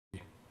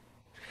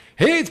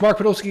Hey, it's Mark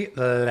Podolsky,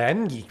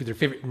 Land Geek, with your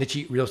favorite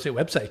niche real estate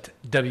website,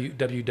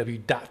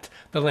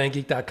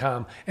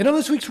 www.thelandgeek.com. And on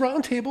this week's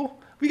roundtable,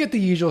 we get the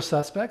usual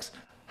suspects.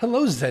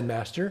 Hello, Zen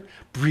Master.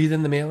 Breathe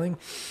in the mailing,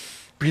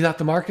 breathe out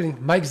the marketing.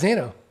 Mike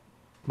Zaino.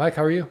 Mike,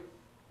 how are you?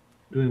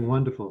 Doing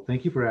wonderful.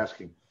 Thank you for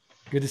asking.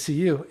 Good to see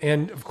you.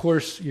 And of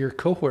course, your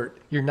cohort,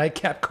 your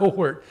nightcap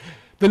cohort,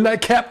 the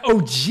nightcap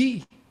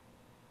OG,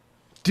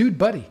 dude,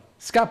 buddy,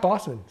 Scott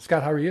Bossman.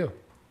 Scott, how are you?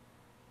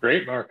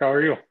 Great, Mark. How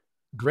are you?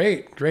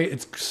 Great, great.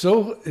 It's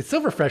so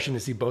refreshing to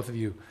see both of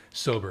you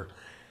sober.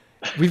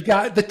 We've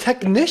got the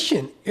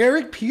technician,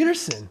 Erik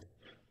Peterson.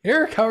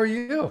 Erik, how are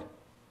you?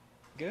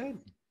 Good.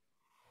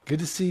 Good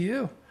to see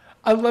you.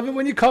 I love it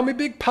when you call me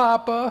Big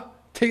Papa.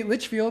 Tate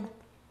Litchfield.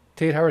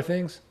 Tate, how are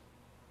things?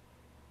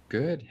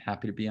 Good.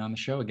 Happy to be on the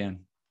show again.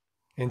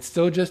 And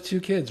still just two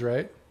kids,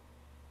 right?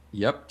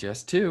 Yep,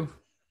 just two.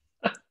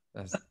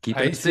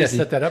 Keeping I it see I busy.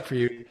 set that up for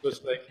you.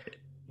 Just like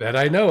that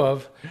I know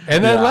of.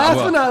 And then Yeah, last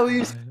well, but not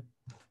least,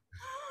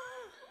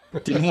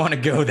 didn't want to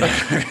go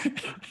there.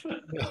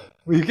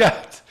 we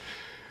got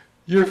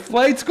your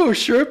flight school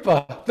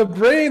Sherpa, the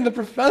brain, the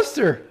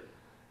professor,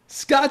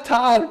 Scott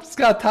Todd,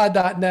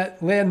 scotttodd.net,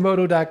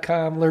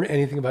 landmoto.com. Learn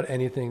anything about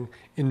anything,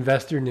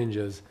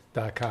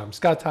 investorninjas.com.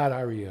 Scott Todd,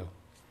 how are you?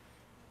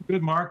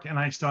 Good, Mark, and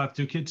I still have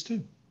two kids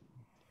too.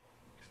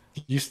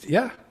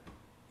 Yeah,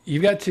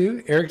 you've got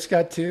two. Eric's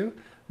got two.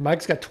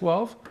 Mike's got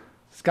 12.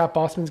 Scott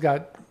Bossman's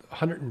got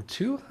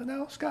 102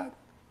 now, Scott.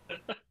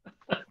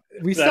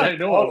 We That I stopped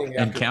know of. counting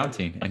and after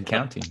counting, and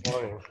counting.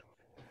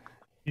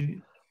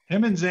 Him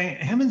and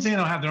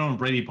Zaino have their own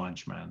Brady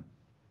Bunch, man.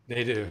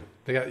 They do.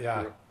 They got,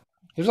 yeah.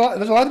 There's a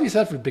lot to be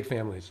said for big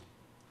families.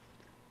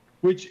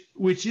 Which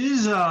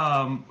is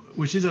a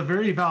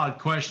very valid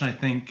question, I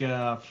think,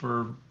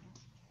 for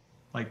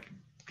like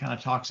kind of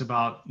talks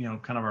about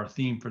kind of our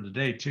theme for the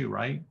day too,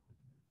 right?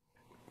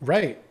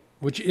 Right.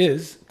 Which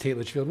is Tate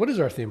Litchfield. What is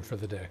our theme for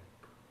the day?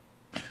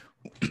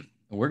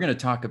 We're going to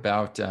talk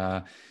about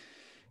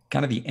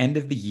kind of the end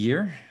of the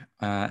year.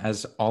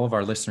 As all of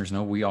our listeners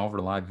know, we all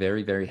rely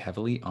very, very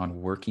heavily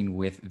on working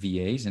with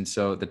VAs. And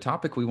so the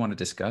topic we want to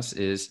discuss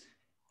is,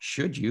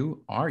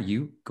 are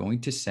you going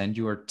to send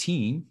your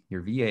team, your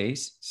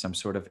VAs, some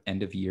sort of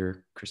end of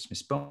year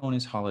Christmas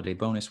bonus, holiday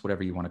bonus,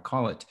 whatever you want to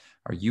call it?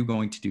 Are you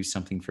going to do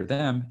something for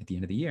them at the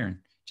end of the year? And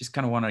just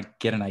kind of want to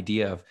get an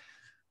idea of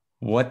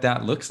what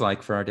that looks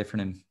like for our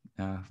different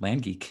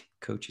Land Geek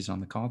coaches on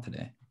the call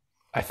today.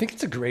 I think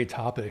it's a great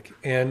topic.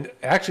 And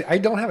actually, I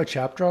don't have a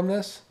chapter on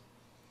this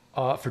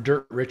for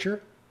Dirt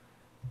Richer,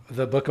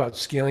 the book about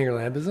scaling your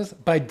land business,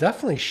 but I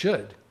definitely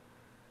should,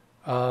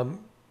 for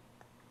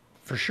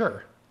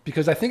sure.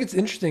 Because I think it's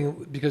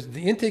interesting because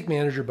the intake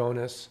manager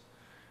bonus,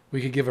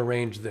 we could give a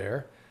range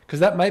there, because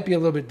that might be a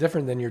little bit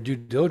different than your due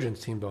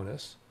diligence team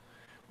bonus,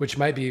 which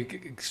might be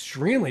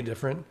extremely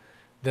different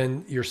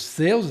than your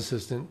sales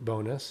assistant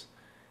bonus,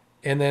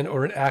 and then,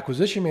 or an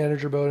acquisition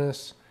manager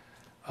bonus,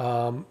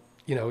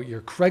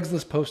 your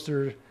Craigslist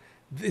poster.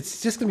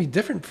 It's just going to be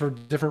different for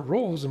different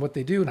roles and what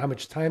they do and how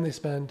much time they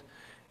spend,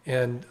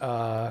 and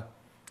how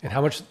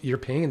much you're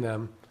paying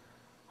them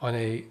on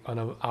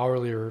an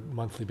hourly or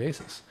monthly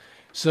basis.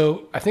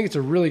 So I think it's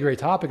a really great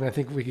topic, and I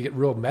think we could get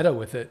real meta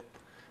with it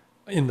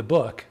in the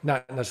book,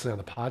 not necessarily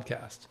on the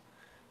podcast.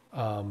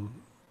 What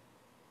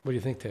do you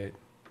think, Tate?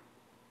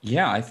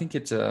 Yeah, I think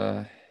it's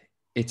a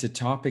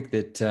topic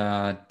that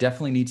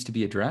definitely needs to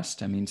be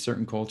addressed. I mean,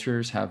 certain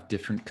cultures have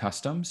different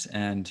customs,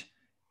 and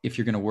if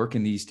you're going to work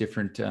in these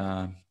different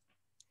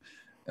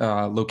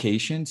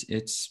locations,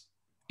 it's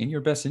in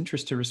your best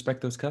interest to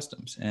respect those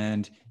customs,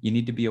 and you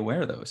need to be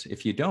aware of those.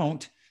 If you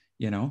don't,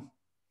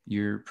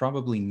 you're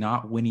probably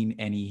not winning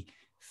any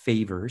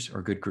favors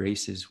or good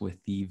graces with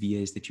the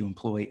VAs that you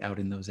employ out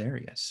in those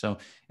areas. So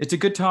it's a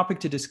good topic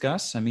to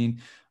discuss. I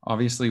mean,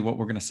 obviously what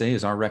we're going to say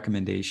is our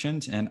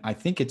recommendations. And I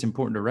think it's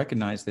important to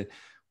recognize that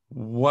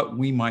what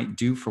we might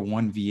do for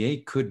one VA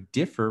could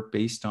differ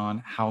based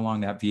on how long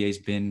that VA has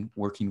been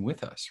working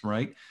with us,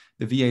 right?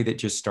 The VA that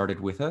just started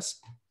with us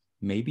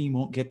maybe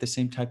won't get the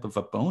same type of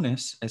a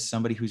bonus as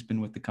somebody who's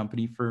been with the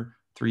company for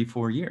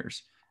 3-4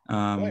 years.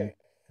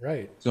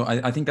 Right. So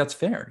I think that's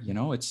fair.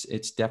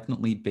 It's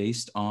definitely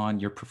based on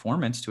your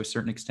performance to a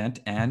certain extent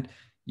and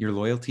your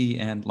loyalty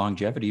and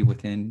longevity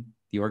within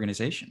the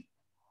organization.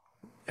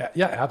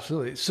 Yeah,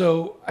 absolutely.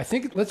 So I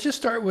think let's just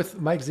start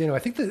with Mike Zaino. I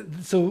think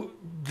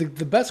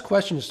the best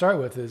question to start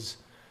with is,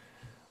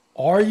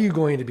 are you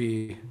going to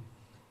be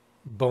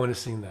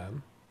bonusing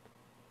them?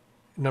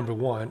 Number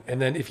one. And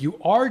then if you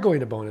are going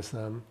to bonus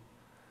them,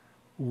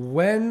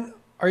 when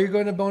are you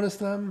going to bonus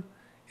them?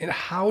 And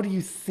how do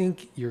you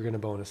think you're going to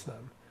bonus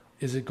them?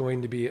 Is it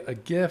going to be a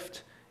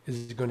gift?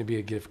 Is it going to be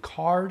a gift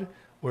card?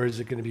 Or is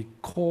it going to be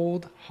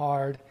cold,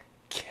 hard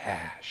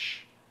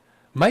cash?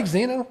 Mike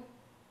Zaino,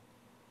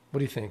 what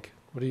do you think?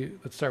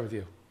 Let's start with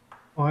you.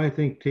 Well, I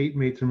think Tate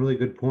made some really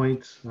good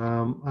points.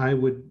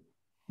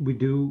 We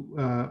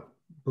do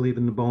believe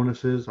in the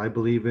bonuses. I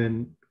believe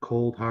in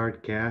cold,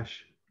 hard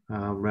cash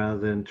rather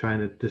than trying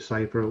to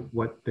decipher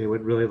what they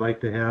would really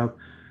like to have.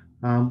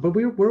 But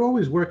we're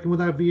always working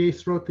with our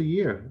VAs throughout the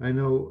year. I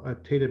know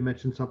Tate had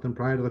mentioned something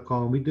prior to the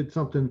call, and we did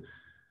something.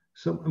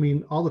 So I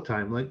mean, all the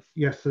time. Like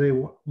yesterday,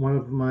 one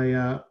of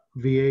my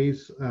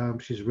VAs,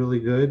 she's really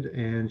good,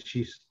 and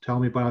she's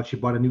telling me about how she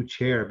bought a new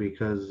chair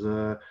because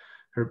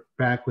her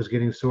back was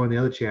getting sore in the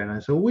other chair. And I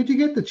said, "Well, where'd you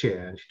get the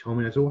chair?" And she told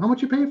me. And I said, "Well, how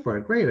much you pay for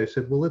it?" Great. I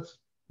said, "Well,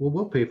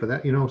 we'll pay for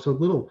that."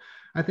 So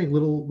I think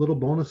little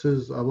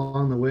bonuses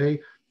along the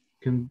way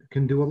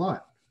can do a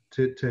lot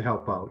to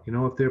help out.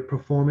 If they're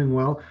performing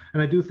well,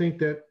 and I do think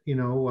that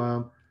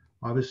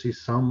obviously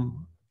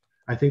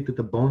I think that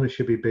the bonus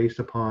should be based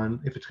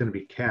upon if it's going to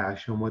be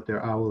cash and what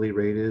their hourly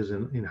rate is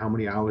and how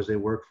many hours they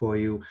work for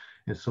you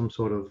and some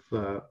sort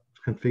of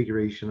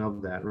configuration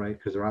of that, right?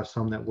 Because there are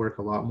some that work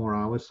a lot more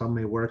hours. Some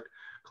may work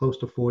close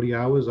to 40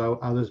 hours.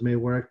 Others may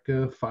work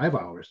 5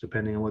 hours,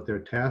 depending on what their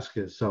task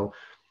is. So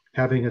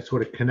having it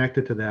sort of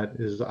connected to that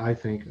is, I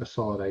think, a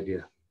solid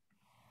idea.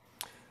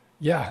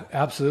 Yeah,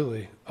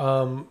 absolutely.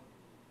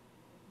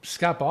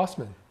 Scott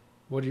Bossman,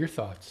 what are your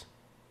thoughts?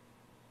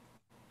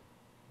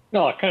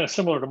 No, kind of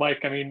similar to Mike.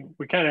 I mean,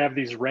 we kind of have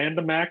these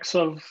random acts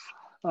of,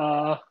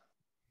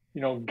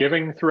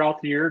 giving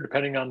throughout the year,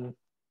 depending on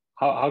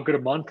how good a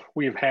month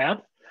we've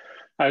had.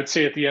 I would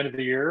say at the end of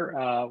the year,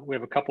 we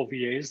have a couple of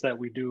VAs that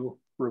we do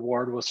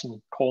reward with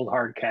some cold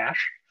hard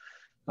cash.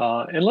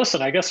 And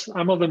listen, I guess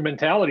I'm of the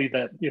mentality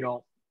that,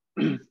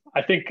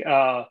 I think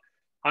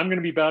I'm going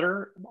to be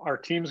better. Our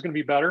team's going to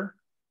be better.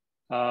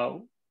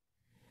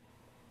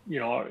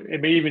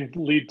 It may even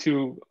lead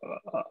to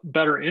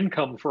better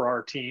income for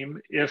our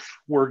team if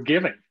we're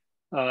giving,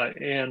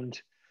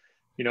 and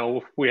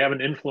if we have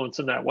an influence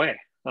in that way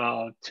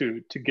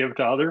to give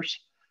to others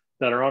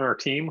that are on our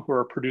team who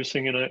are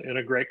producing in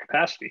a great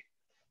capacity.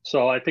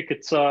 So I think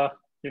it's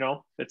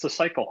it's a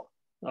cycle.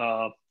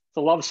 It's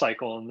a love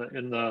cycle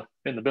in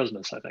the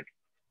business, I think.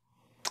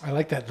 I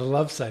like that, the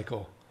love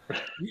cycle.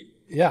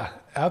 Yeah,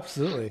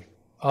 absolutely.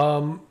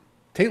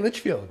 Tate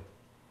Litchfield,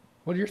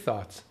 what are your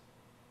thoughts?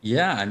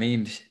 Yeah, I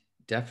mean,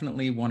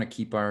 definitely want to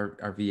keep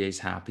our VAs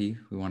happy.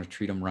 We want to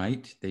treat them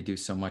right. They do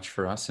so much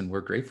for us, and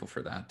we're grateful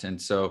for that.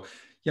 And so,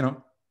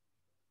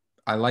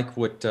 I like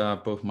what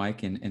both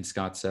Mike and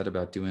Scott said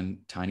about doing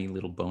tiny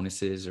little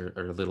bonuses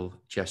or little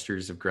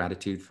gestures of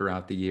gratitude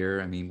throughout the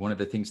year. I mean, one of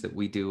the things that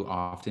we do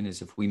often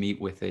is if we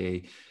meet with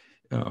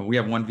we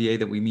have one VA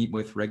that we meet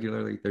with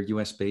regularly. They're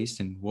US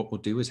based. And what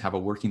we'll do is have a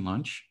working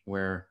lunch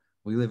where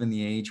we live in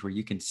the age where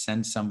you can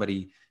send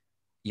somebody,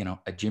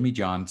 a Jimmy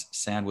John's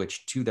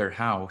sandwich to their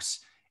house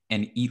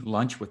and eat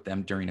lunch with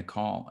them during a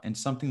call. And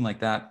something like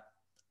that,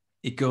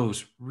 it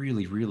goes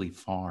really, really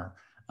far.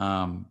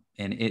 And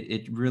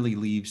it really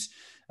leaves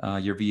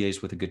your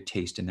VAs with a good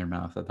taste in their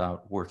mouth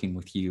about working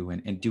with you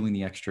and doing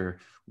the extra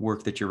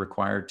work that you're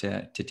required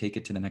to take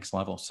it to the next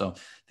level. So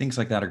things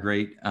like that are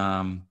great.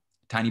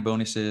 Tiny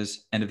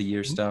bonuses, end of the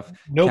year stuff.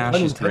 No Cash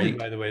pun is intended, great.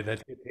 by the way.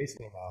 That's good taste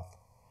in your mouth.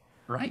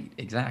 Right,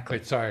 exactly.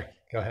 Wait, sorry.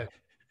 Go ahead.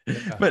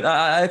 Yeah. But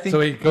I think So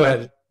wait, go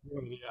ahead.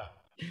 Yeah.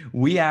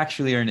 we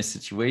actually are in a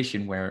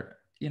situation where,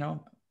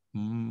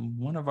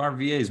 one of our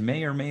VAs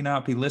may or may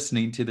not be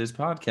listening to this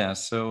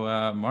podcast.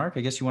 So, Mark,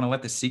 I guess you want to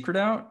let the secret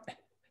out?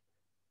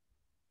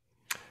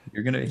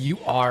 You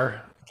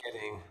are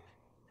getting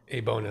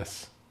a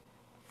bonus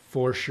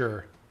for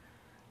sure.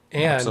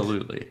 And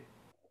Absolutely.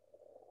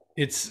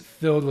 it's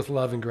filled with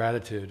love and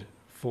gratitude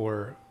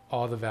for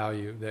all the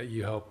value that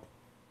you help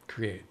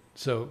create.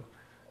 So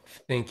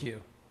thank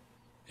you.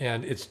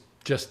 And it's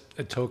just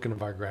a token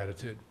of our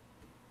gratitude.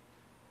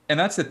 And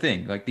that's the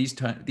thing, like these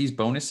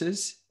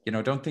bonuses,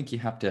 don't think you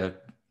have to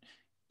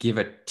give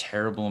a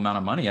terrible amount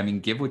of money. I mean,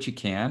 give what you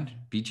can,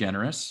 be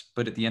generous,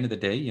 but at the end of the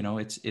day,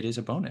 it is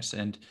a bonus,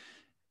 and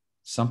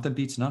something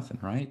beats nothing,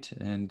 right?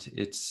 And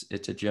it's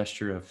a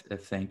gesture of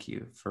thank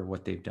you for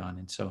what they've done.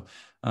 And so,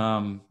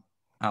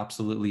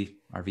 absolutely,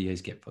 our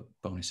VAs get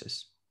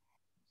bonuses.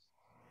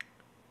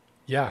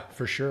 Yeah,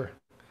 for sure.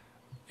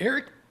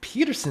 Erik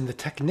Peterson, the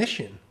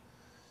technician.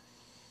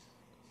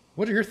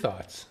 What are your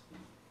thoughts?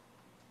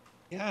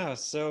 Yeah,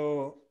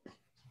 so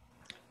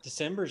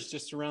December is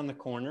just around the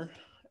corner.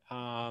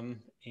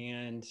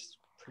 And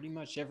pretty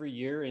much every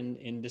year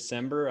in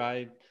December,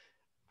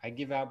 I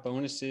give out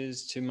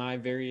bonuses to my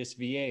various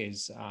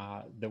VAs.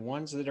 The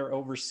ones that are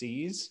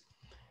overseas,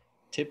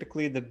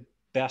 typically the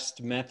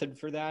best method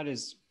for that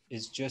is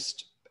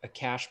just a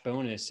cash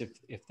bonus.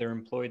 If they're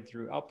employed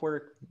through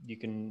Upwork, you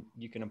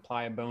can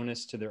apply a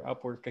bonus to their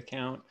Upwork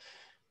account.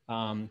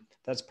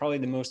 That's probably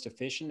the most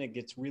efficient. It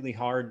gets really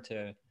hard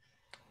to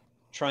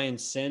try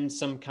and send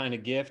some kind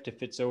of gift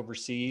if it's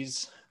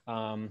overseas.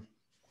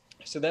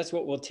 So that's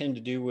what we'll tend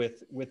to do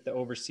with the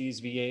overseas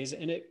VAs.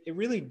 And it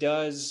really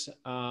does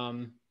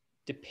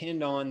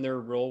depend on their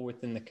role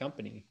within the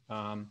company.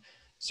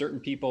 Certain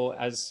people,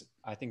 as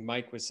I think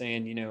Mike was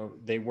saying,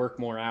 they work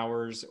more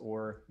hours,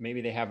 or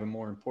maybe they have a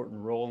more important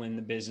role in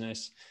the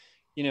business,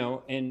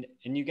 and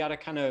you got to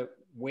kind of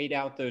wait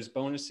out those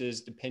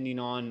bonuses depending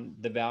on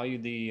the value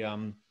the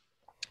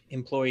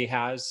employee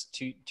has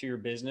to your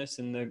business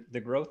and the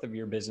growth of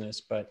your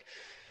business. But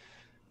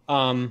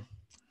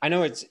I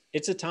know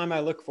it's a time I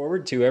look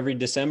forward to every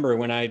December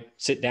when I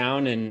sit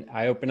down and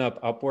I open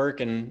up Upwork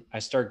and I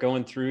start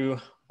going through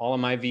all of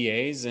my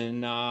VAs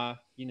and,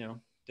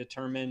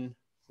 determine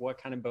what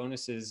kind of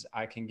bonuses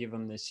I can give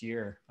them this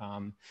year.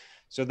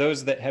 So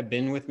those that have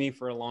been with me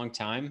for a long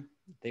time,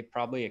 they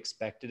probably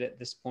expect it at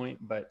this point,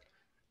 but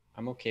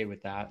I'm okay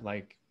with that.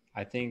 Like,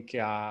 I think,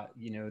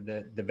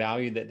 the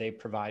value that they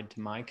provide to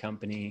my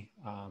company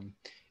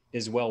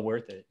is well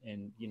worth it.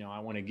 And, I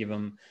want to give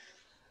them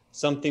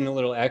something a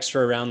little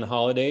extra around the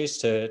holidays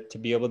to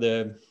be able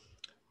to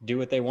do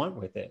what they want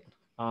with it.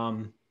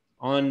 On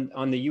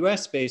the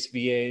US based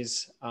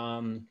VAs,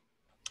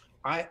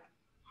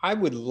 I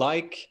would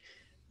like,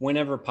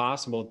 whenever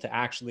possible, to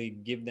actually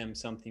give them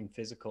something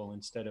physical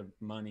instead of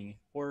money,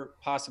 or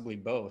possibly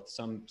both,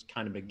 some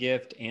kind of a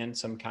gift and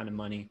some kind of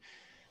money.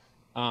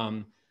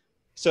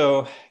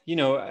 So,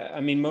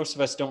 most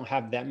of us don't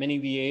have that many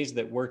VAs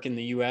that work in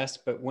the US,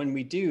 but when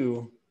we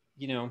do,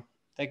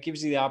 that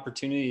gives you the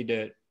opportunity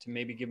to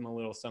maybe give them a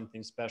little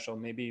something special,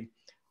 maybe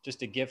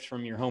just a gift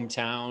from your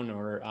hometown,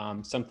 or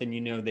something,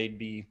 they'd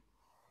be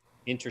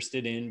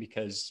interested in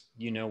because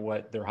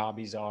what their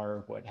hobbies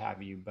are, what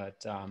have you.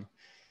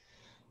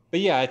 But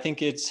yeah, I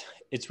think it's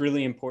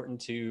really important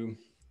to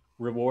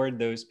reward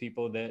those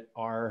people that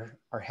are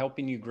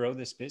helping you grow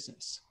this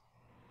business.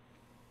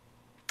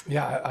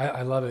 Yeah,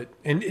 I love it.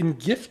 And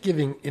gift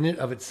giving in and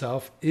of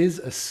itself is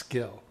a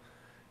skill.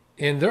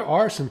 And there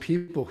are some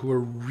people who are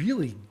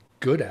really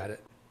good at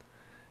it.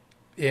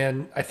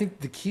 And I think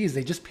the key is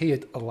they just pay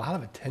a lot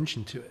of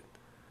attention to it.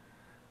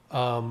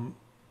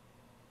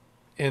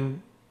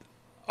 And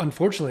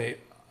unfortunately,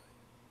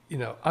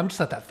 I'm just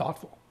not that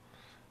thoughtful.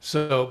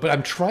 So, but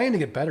I'm trying to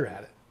get better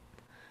at it,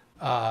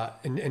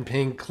 and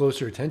paying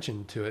closer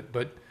attention to it.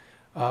 But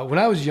when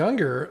I was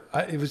younger,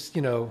 it was,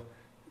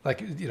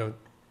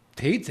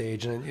 Tate's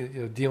age,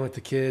 and dealing with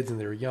the kids, and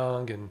they were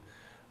young, and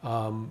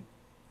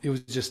it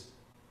was just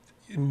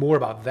more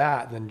about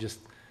that than just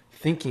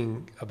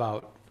thinking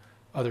about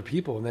other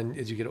people. And then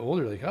as you get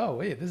older, like, oh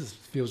wait,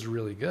 feels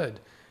really good,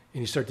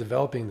 and you start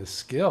developing the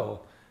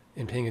skill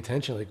and paying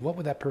attention, like, what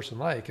would that person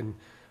like? And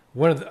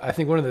I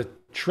think one of the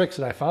tricks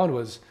that I found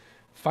was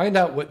find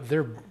out what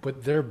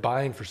they're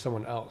buying for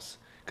someone else,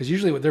 because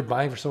usually what they're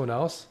buying for someone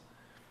else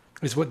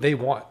is what they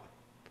want,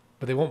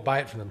 but they won't buy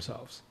it for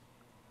themselves.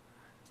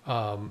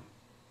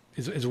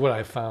 Is what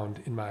I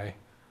found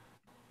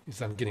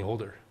as I'm getting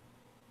older,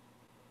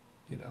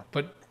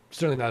 but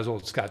certainly not as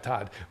old as Scott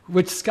Todd.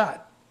 Which,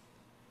 Scott,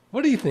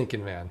 what are you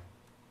thinking, man?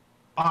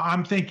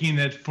 I'm thinking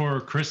that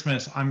for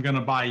Christmas, I'm going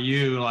to buy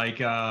you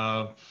like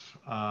a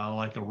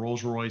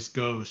Rolls Royce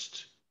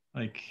Ghost.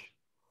 Like,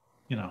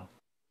 Is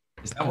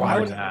that why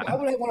would I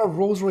want a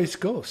Rolls Royce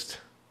Ghost?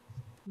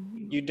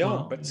 You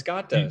don't, but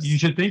Scott does. You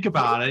should think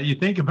about it. You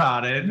think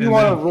about it. You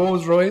want a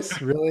Rolls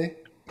Royce, really?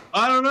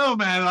 I don't know,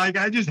 man. Like,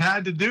 I just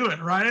had to do it,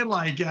 right?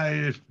 Like,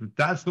 if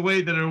that's the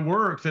way that it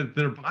works, that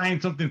they're buying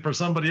something for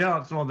somebody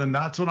else, well, then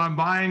that's what I'm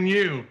buying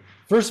you.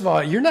 First of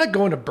all, you're not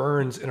going to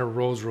Burns in a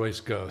Rolls Royce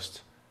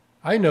Ghost.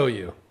 I know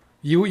you.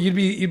 You'd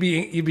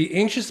be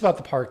anxious about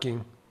the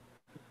parking.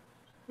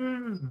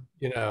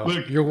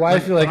 Look, your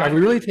wife, you're like, are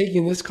we really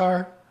taking this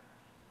car?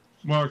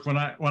 Mark, when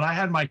I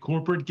had my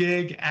corporate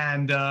gig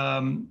and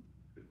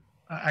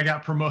I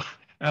got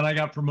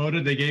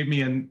promoted, they gave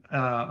me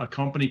a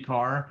company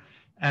car,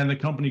 and the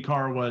company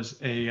car was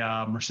a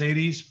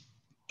Mercedes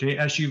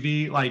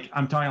SUV. Like,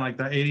 I'm talking like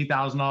the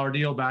 $80,000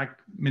 deal back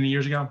many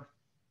years ago,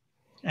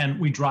 and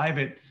we drive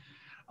it.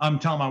 I'm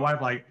telling my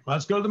wife, like,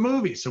 let's go to the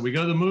movies. So we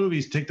go to the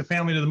movies, take the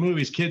family to the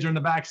movies. Kids are in the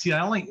back seat.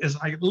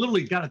 I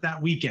literally got it that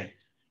weekend.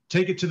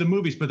 Take it to the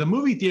movies. But the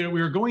movie theater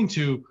we were going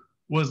to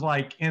was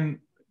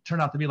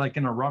turned out to be like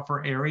in a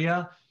rougher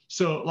area.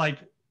 So like,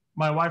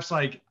 my wife's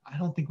like, I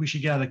don't think we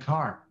should get out of the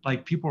car.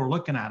 Like, people are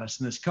looking at us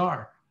in this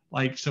car.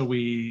 Like, so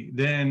we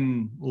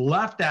then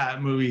left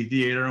that movie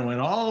theater and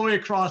went all the way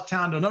across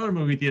town to another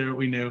movie theater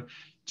we knew,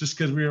 just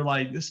because we were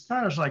like, this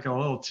car is like a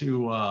little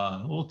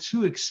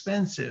too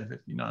expensive,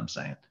 if you know what I'm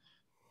saying.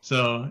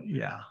 So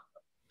yeah,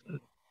 you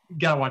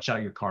gotta watch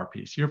out your car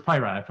piece. You're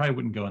probably right. I probably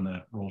wouldn't go in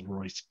the Rolls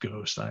Royce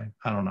Ghost. I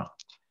don't know.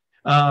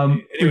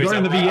 Anyways,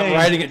 I'm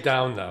writing it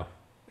down though.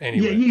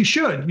 Anyway. Yeah, you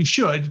should,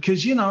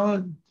 because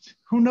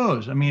who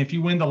knows? I mean, if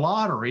you win the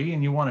lottery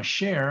and you want to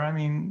share, I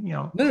mean,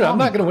 No, I'm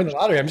not going to win the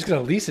lottery. I'm just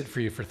going to lease it for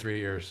you for 3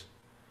 years.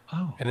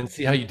 Oh, and then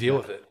see how you deal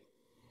with it.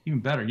 Even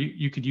better.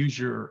 You could use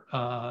your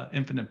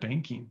infinite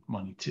banking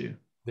money too.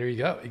 There you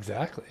go.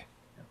 Exactly.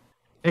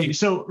 Hey,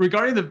 so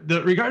regarding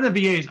the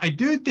VAs, I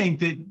do think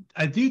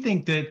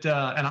that,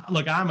 and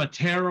look, I'm a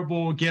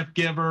terrible gift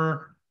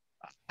giver.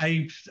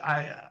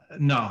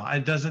 No,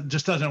 it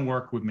doesn't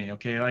work with me.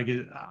 Okay. Like,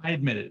 I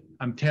admit it,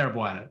 I'm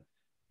terrible at it,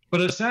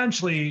 but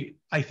essentially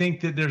I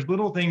think that there's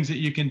little things that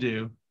you can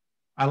do.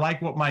 I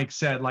like what Mike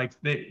said, like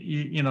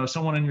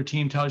someone on your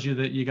team tells you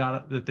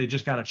that they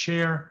just got a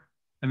chair,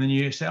 and then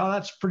you say, oh,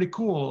 that's pretty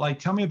cool. Like,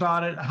 tell me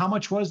about it. How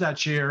much was that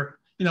chair?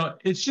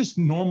 It's just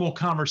normal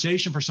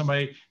conversation for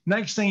somebody.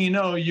 Next thing you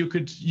know, you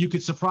could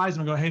surprise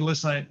them and go, hey,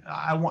 listen,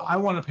 I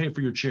want to pay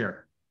for your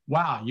chair.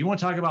 wow, you want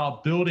to talk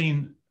about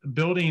building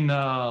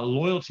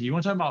loyalty. You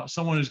want to talk about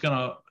someone who's going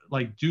to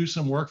like do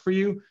some work for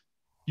you.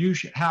 You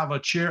should have a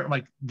chair,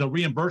 like the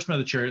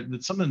reimbursement of the chair.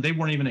 That's something they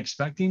weren't even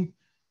expecting.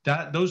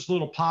 That those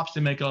little pops,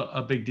 they make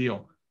a big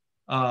deal.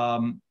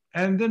 And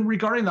then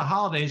regarding the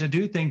holidays, I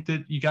do think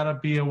that you got to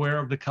be aware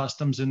of the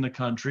customs in the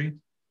country.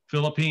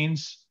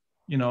 Philippines,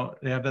 you know,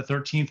 they have that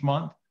 13th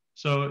month,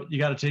 so you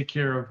got to take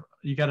care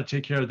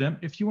of them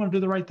if you want to do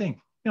the right thing.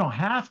 You don't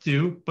have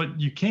to, but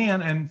you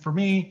can. And for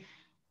me,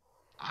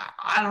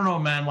 I don't know,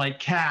 man. Like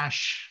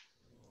cash,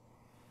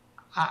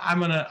 I'm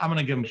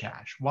gonna give them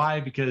cash. Why?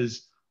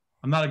 Because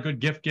I'm not a good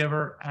gift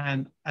giver,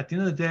 and at the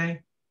end of the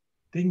day,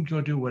 they can go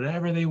do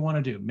whatever they want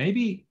to do.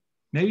 Maybe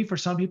for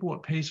some people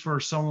it pays for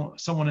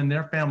someone in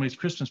their family's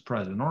Christmas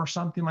present or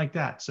something like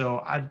that.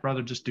 So I'd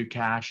rather just do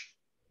cash,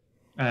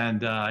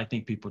 and I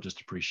think people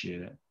just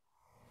appreciate it.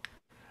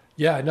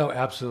 Yeah, no,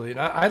 absolutely. And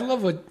I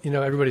love what,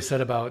 everybody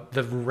said about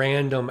the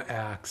random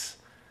acts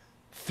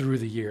through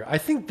the year. I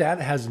think that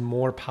has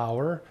more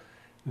power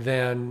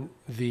than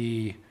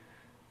the,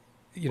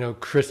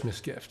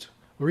 Christmas gift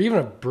or even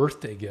a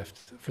birthday gift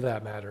for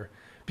that matter,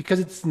 because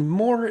it's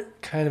more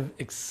kind of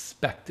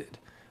expected.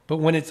 But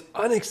when it's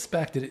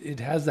unexpected, it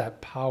has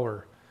that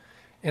power.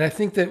 And I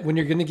think that when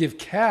you're going to give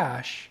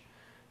cash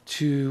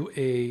to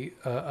a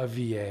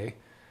VA,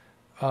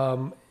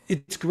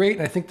 it's great,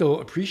 and I think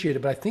they'll appreciate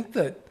it. But I think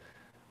that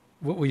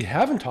what we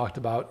haven't talked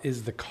about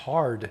is the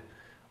card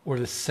or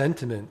the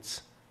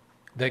sentiments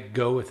that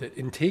go with it,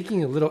 and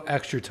taking a little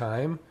extra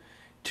time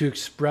to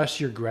express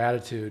your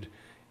gratitude,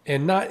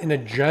 and not in a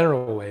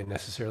general way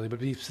necessarily, but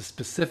be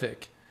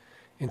specific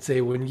and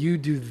say, when you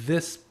do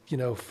this,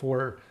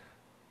 for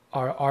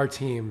our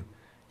team,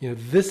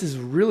 this is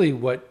really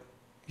what,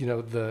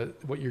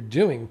 what you're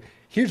doing.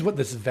 Here's what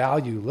this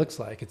value looks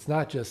like. It's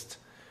not just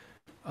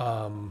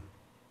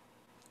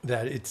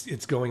that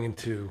it's going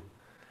into,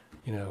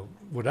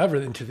 whatever,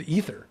 into the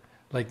ether.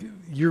 Like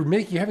you're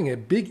having a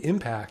big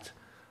impact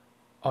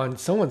on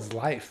someone's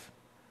life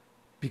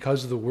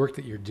because of the work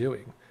that you're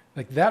doing.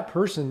 Like that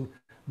person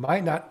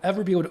might not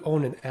ever be able to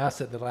own an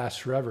asset that lasts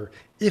forever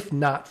if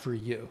not for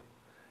you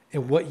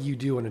and what you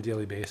do on a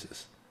daily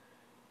basis.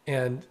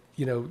 And,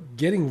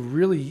 getting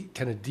really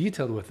kind of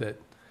detailed with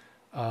it,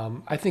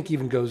 I think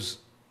even goes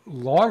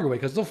longer way,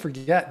 because they'll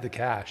forget the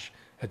cash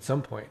at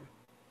some point,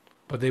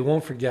 but they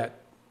won't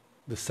forget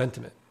the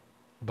sentiment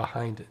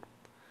behind it,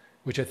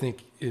 which I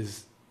think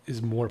is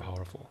more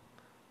powerful.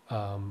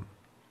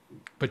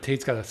 But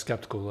Tate's got a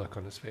skeptical look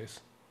on his face.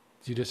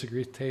 Do you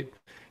disagree, Tate?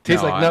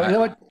 Tate's no, you know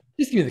what?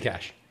 Just give me the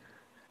cash.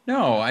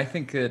 No, I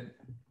think that,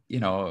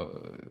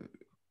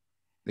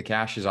 the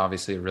cash is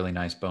obviously a really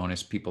nice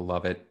bonus. People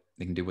love it.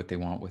 They can do what they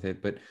want with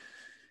it. But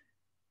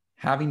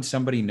having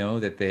somebody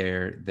know that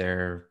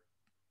they're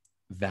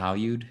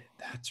valued,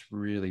 that's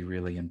really,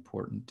 really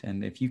important.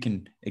 And if you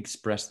can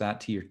express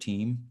that to your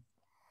team,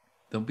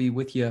 they'll be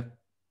with you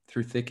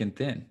through thick and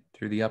thin,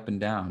 through the up and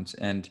downs.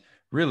 And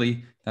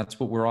really, that's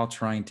what we're all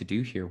trying to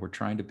do here. We're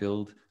trying to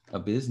build a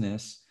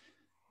business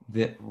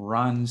that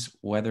runs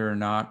whether or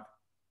not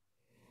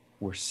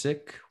we're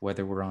sick,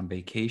 whether we're on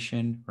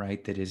vacation,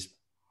 right? That is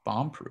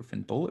bomb-proof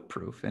and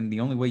bulletproof. And the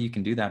only way you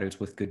can do that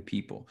is with good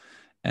people.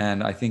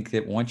 And I think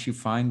that once you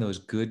find those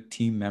good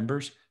team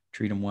members,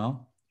 treat them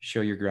well,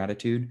 show your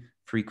gratitude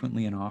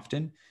frequently and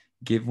often,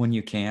 give when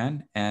you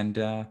can,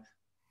 and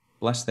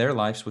bless their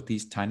lives with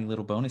these tiny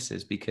little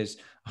bonuses. Because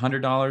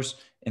 $100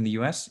 in the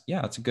US,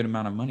 yeah, it's a good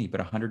amount of money,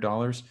 but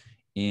 $100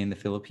 in the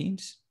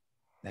Philippines,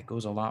 that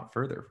goes a lot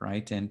further,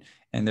 right? And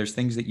there's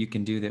things that you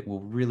can do that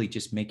will really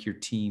just make your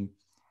team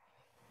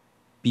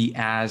be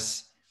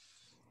as,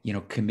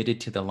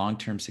 committed to the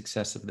long-term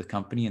success of the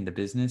company and the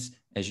business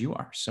as you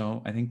are.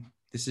 So I think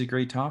this is a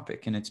great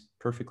topic, and it's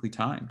perfectly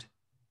timed.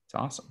 It's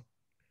awesome.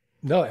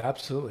 No,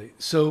 absolutely.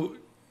 So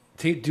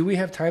Tate, do we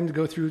have time to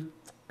go through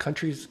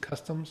countries'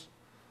 customs?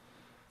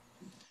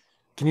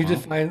 Can you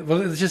define,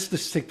 let's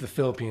just take the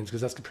Philippines, because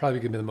that's probably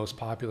going to be the most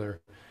popular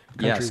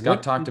country. Yeah,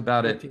 Scott talked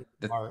about it,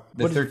 the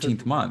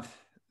 13th month.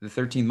 The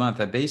 13th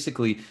month, I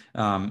basically,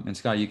 and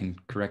Scott, you can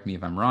correct me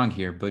if I'm wrong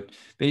here, but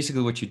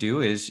basically what you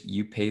do is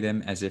you pay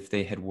them as if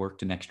they had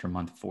worked an extra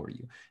month for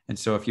you. And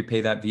so if you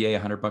pay that VA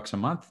 $100 a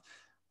month,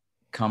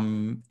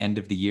 come end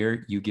of the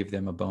year, you give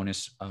them a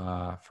bonus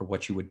for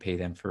what you would pay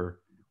them for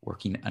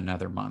working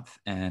another month.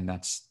 And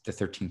that's the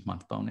 13th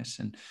month bonus.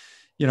 And,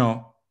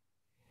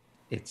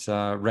 it's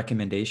a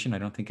recommendation. I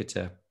don't think it's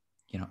a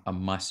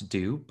must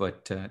do,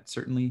 but it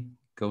certainly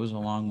goes a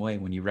long way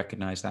when you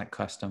recognize that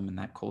custom and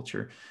that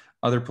culture.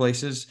 Other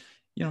places,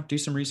 do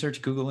some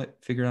research, Google it,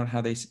 figure out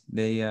how they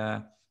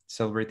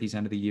celebrate these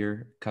end of the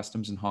year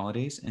customs and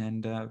holidays,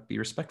 and be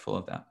respectful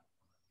of that.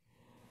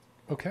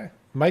 Okay.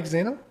 Mike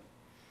Zaino,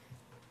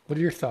 what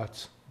are your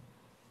thoughts?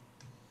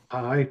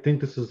 I think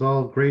this is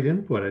all great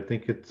input. I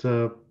think it's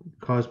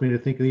caused me to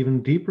think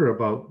even deeper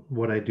about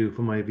what I do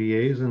for my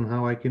VAs and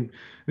how I can,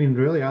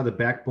 really are the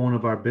backbone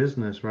of our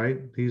business,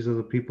 right? These are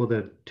the people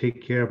that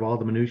take care of all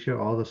the minutia,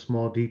 all the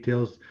small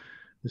details.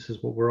 This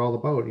is what we're all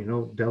about,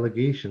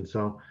 delegation.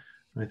 So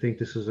I think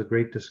this is a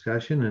great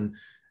discussion, and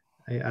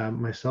I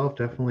myself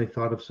definitely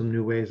thought of some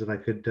new ways that I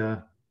could,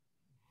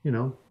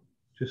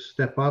 just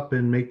step up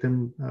and make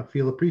them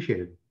feel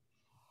appreciated.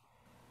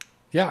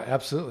 Yeah,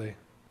 absolutely.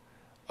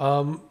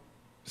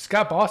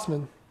 Scott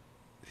Bossman,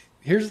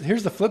 here's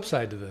the flip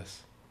side to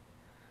this,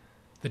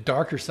 the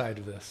darker side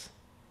of this.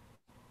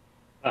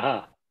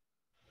 Uh-huh.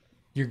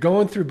 You're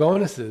going through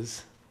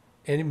bonuses,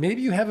 and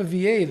maybe you have a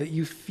VA that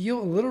you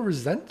feel a little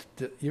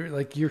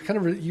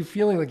you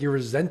feeling like you're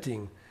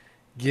resenting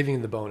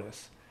giving the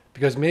bonus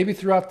because maybe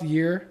throughout the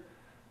year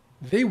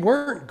they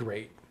weren't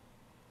great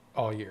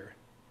all year.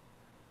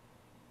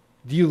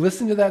 Do you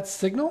listen to that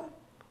signal?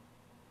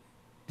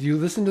 Do you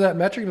listen to that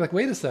metric? You're like,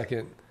 wait a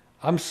second,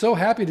 I'm so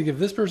happy to give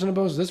this person a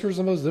bonus, this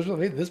person a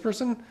bonus, this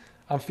person,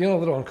 I'm feeling a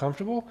little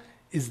uncomfortable.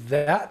 Is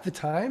that the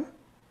time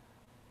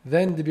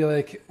then to be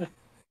like, it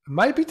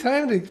might be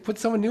time to put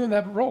someone new in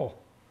that role?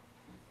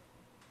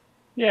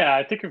 Yeah,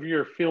 I think if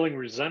you're feeling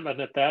resentment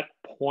at that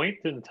point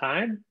in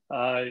time,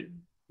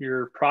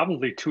 you're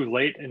probably too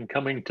late in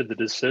coming to the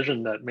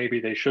decision that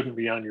maybe they shouldn't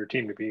be on your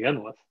team to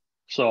begin with.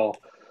 So,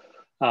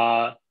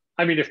 I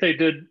mean, if they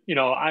did,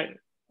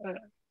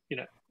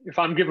 if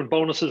I'm giving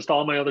bonuses to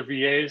all my other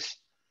VAs,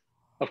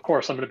 of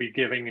course I'm going to be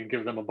give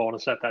them a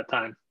bonus at that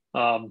time.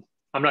 I'm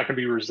not going to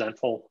be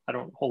resentful. I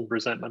don't hold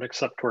resentment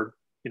except toward,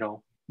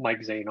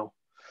 Mike Zaino.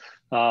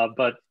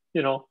 But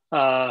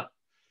I'm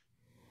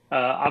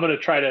going to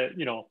try to,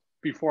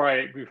 before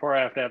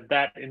I have to have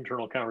that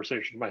internal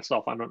conversation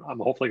myself, I'm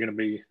hopefully going to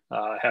be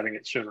having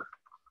it sooner.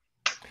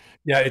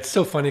 Yeah, it's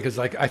so funny because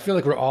I feel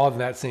like we're all in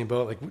that same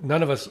boat. Like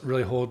none of us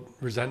really hold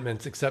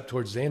resentments except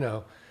towards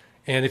Zaino.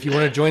 And if you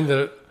want to join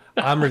the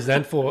I'm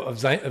resentful of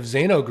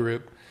Zaino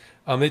group,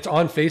 it's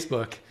on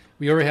Facebook.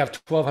 We already have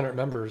 1,200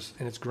 members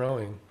and it's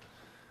growing.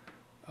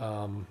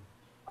 I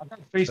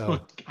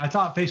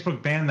thought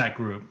Facebook banned that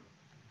group.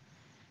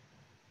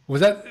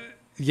 Was that?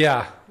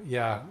 Yeah.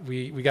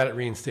 We got it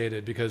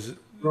reinstated because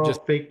We're all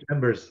fake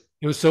members.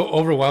 it was so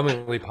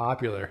overwhelmingly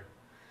popular.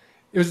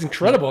 It was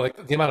incredible,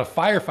 like the amount of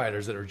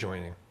firefighters that are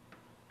joining.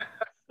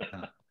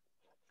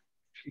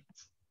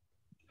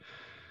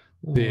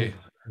 Really.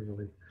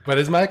 But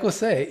as Michael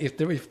say, if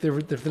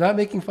they're not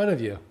making fun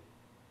of you,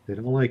 They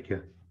don't like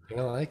you. they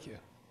don't like you.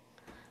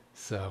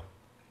 So,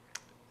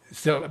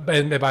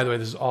 and by the way,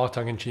 this is all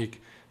tongue in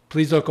cheek.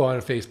 Please don't go on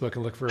Facebook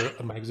and look for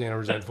a Mike Zaino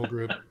resentful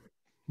group.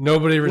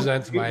 Nobody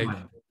resents Mike.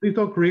 Please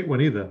don't create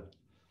one either.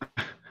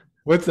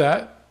 What's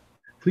that?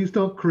 Please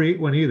don't create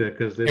one either,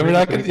 because And we're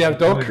not gonna. Yeah,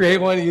 don't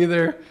create one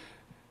either.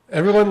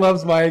 Everyone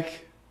loves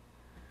Mike.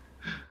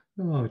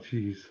 Oh,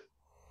 jeez.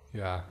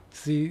 Yeah.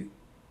 See,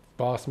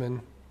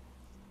 Bossman.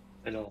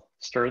 I know,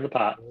 stirring the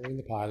pot. Stirring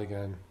the pot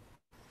again.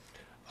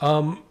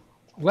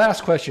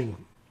 Last question,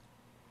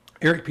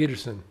 Erik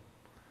Peterson.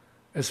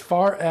 As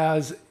far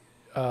as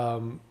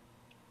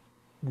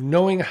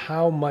knowing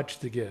how much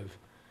to give,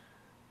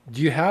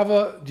 do you have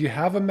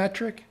a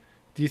metric?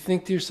 Do you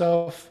think to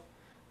yourself,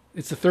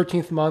 it's the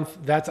 13th month,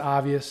 that's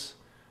obvious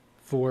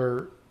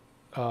for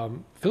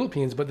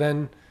Philippines, but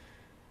then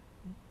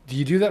do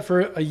you do that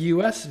for a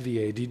US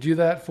VA? Do you do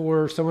that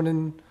for someone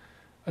in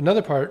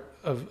another part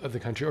of the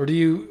country?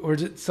 Or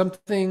is it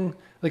something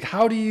like,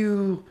 how do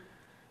you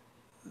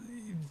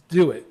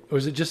do it? Or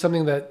is it just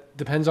something that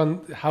depends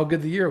on how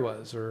good the year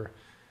was? Or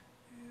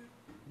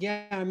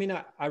yeah, I mean,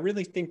 I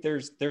really think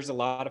there's a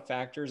lot of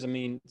factors. I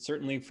mean,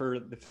 certainly for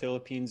the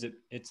Philippines,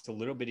 it's a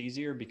little bit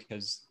easier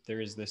because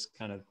there is this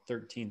kind of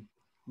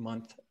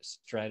 13-month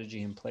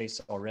strategy in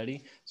place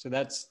already. So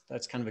that's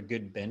kind of a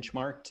good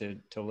benchmark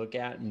to look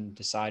at and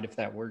decide if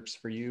that works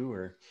for you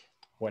or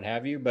what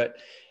have you. But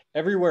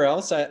everywhere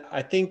else,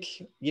 I think,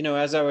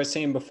 as I was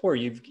saying before,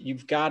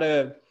 you've got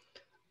to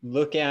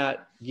look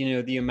at,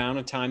 the amount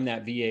of time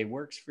that VA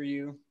works for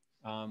you,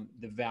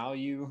 the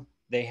value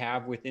they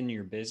have within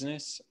your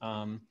business.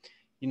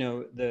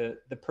 The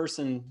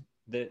person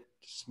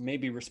that's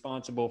maybe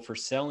responsible for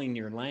selling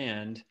your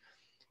land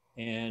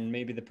and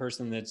maybe the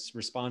person that's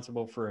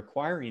responsible for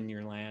acquiring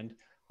your land,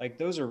 like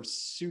those are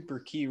super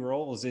key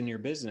roles in your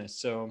business.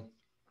 So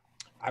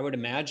I would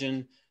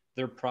imagine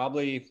they're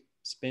probably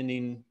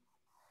spending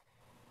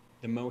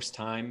the most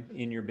time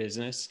in your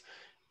business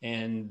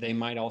and they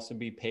might also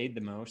be paid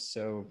the most.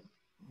 So,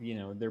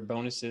 their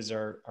bonuses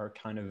are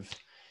kind of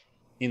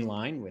in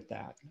line with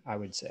that, I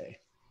would say.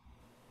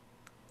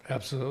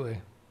 Absolutely.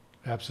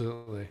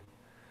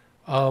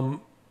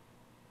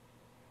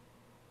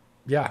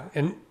 Yeah.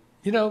 And,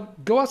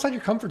 go outside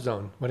your comfort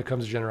zone when it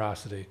comes to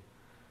generosity.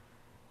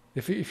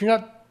 If you're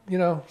not,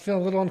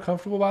 feeling a little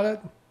uncomfortable about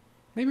it,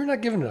 maybe you're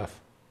not giving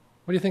enough.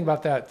 What do you think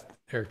about that,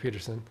 Erik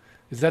Peterson?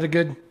 Is that a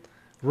good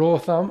rule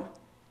of thumb?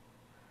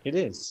 It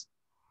is.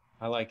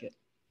 I like it.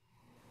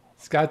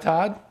 Scott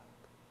Todd?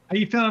 How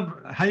you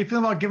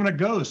feeling about giving a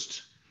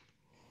ghost?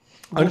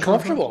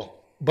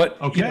 Uncomfortable, but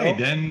okay,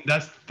 then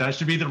that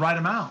should be the right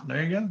amount.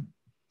 There you go.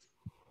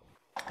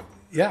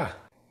 Yeah,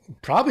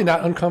 probably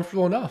not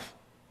uncomfortable enough.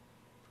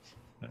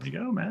 There you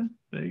go, man.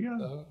 There you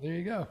go. There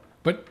you go.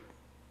 But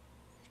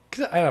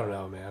I don't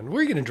know, man. Where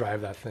are you going to drive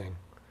that thing?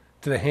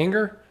 To the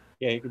hangar?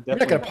 Yeah, you could You're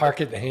not going definitely. to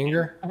park at the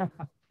hangar.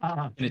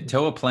 Can it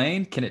tow a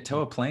plane? Can it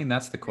tow a plane?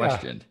 That's the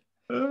question.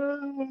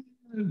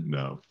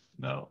 No.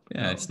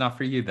 Yeah, it's not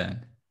for you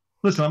then.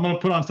 Listen, I'm going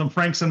to put on some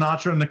Frank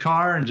Sinatra in the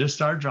car and just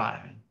start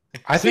driving.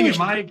 I Sing think it,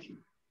 Mike.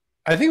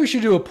 I think we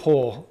should do a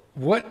poll.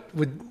 What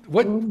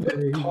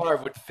Okay. car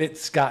would fit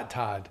Scott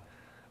Todd?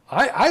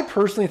 I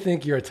personally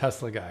think you're a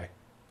Tesla guy.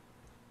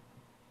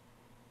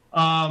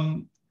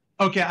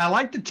 Okay, I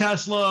like the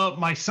Tesla.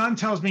 My son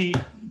tells me,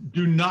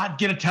 do not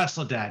get a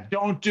Tesla, Dad.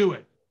 Don't do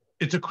it.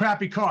 It's a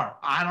crappy car.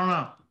 I don't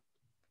know.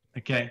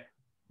 Okay.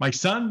 My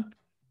son,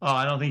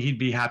 I don't think he'd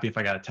be happy if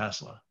I got a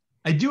Tesla.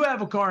 I do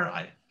have a car.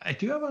 I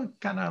do have a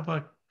kind of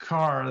a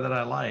car that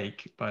I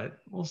like, but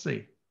we'll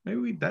see.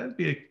 Maybe that'd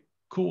be a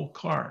cool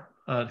car,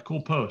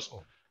 cool post.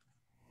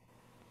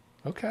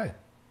 Okay.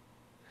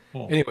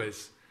 Cool.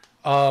 Anyways,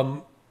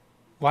 well,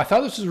 I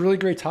thought this was a really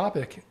great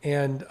topic,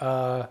 and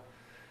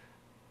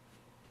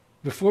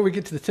before we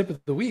get to the tip of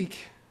the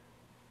week,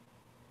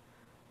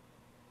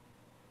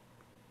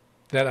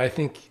 that I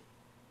think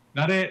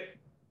Not it.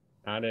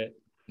 Not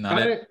it.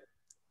 Not it.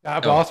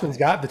 Bossman's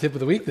got the tip of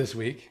the week this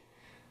week.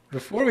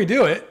 Before we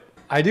do it,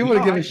 I do want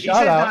to give a He shout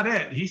said out. not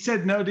it. He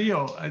said no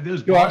deal.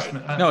 There's You are-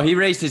 Bossman. No, he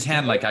raised his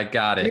hand like I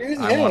got it. Here's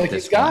the I hand, want like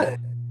this he's got one. it.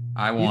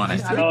 I want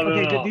it. No,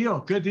 Okay, no. good deal.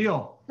 Good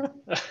deal.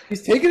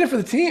 He's taking it for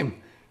the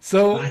team.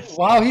 So Nice.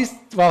 while he's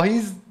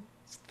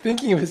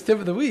thinking of his tip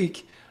of the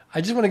week,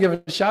 I just want to give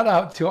a shout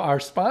out to our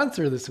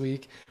sponsor this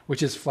week,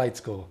 which is Flight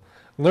School.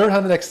 Learn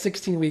how the next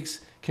 16 weeks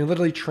can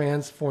literally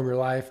transform your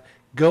life.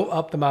 Go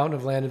up the mountain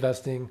of land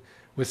investing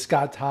with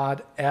Scott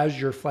Todd as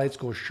your Flight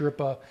School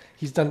Sherpa.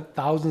 He's done it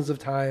thousands of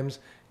times.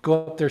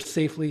 Go up there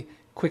safely,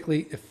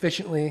 quickly,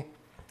 efficiently.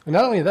 And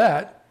not only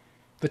that,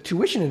 the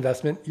tuition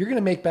investment, you're going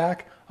to make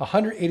back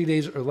 180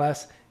 days or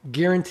less,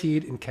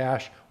 guaranteed in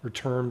cash or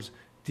terms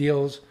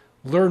deals.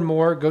 Learn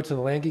more. Go to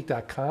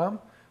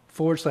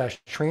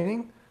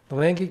thelandgeek.com/training.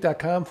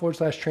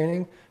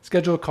 Thelandgeek.com/training.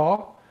 Schedule a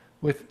call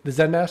with the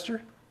Zen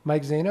Master,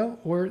 Mike Zaino,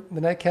 or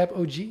the Nightcap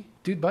OG,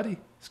 dude buddy,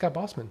 Scott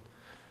Bossman.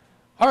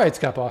 All right,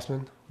 Scott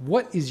Bossman,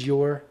 what is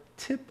your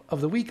tip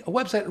of the week? A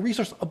website, a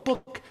resource, a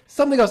book,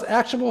 something else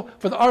actionable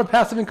for the Art of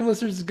Passive Income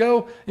listeners to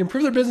go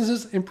improve their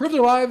businesses, improve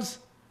their lives?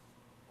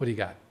 What do you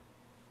got?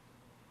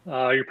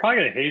 You're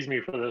probably going to haze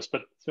me for this,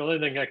 but it's the only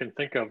thing I can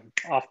think of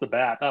off the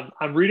bat.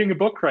 I'm reading a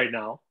book right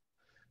now,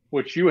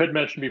 which you had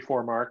mentioned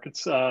before, Mark.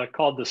 It's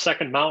called The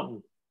Second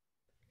Mountain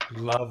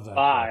Love that.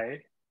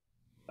 by,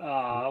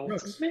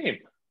 what's his name?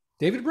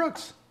 David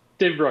Brooks.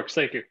 David Brooks,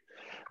 thank you.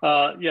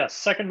 Yes,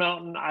 Second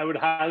Mountain, I would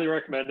highly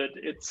recommend it.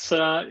 It's,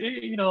 I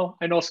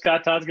know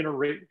Scott Todd's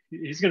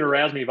he's going to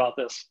razz me about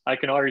this. I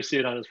can already see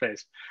it on his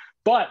face.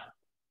 But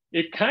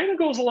it kind of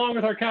goes along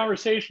with our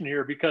conversation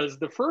here, because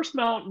the first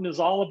mountain is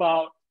all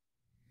about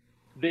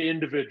the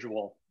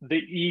individual, the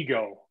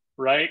ego,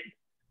 right?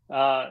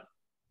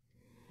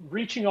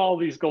 Reaching all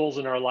these goals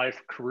in our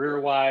life,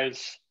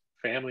 career-wise,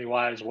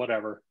 family-wise,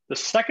 whatever. The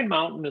second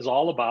mountain is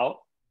all about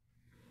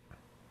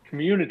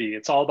community.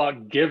 It's all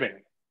about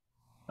giving.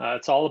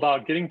 It's all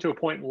about getting to a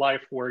point in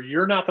life where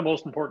you're not the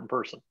most important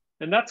person.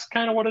 And that's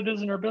kind of what it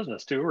is in our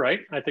business too, right?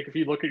 I think if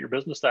you look at your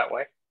business that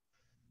way,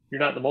 you're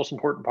not the most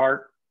important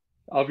part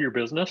of your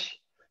business.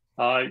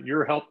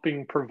 You're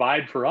helping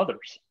provide for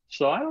others.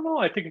 So I don't know.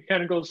 I think it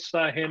kind of goes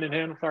hand in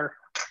hand with our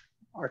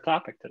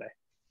topic today.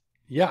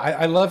 Yeah,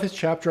 I love his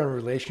chapter on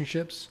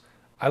relationships.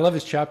 I love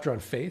his chapter on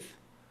faith,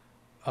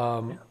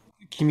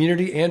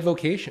 community, and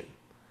vocation.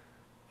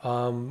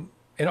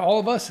 And all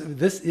of us,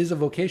 this is a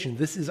vocation.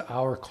 This is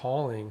our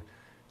calling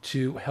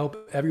to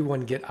help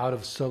everyone get out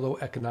of solo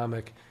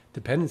economic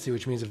dependency,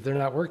 which means if they're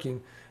not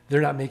working,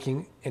 they're not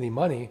making any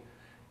money.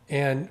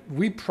 And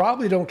we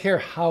probably don't care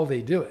how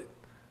they do it.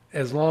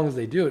 As long as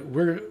they do it,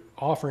 we're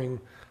offering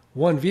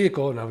one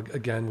vehicle. And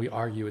again, we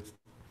argue it's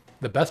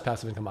the best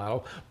passive income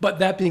model. But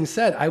that being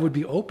said, I would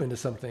be open to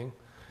something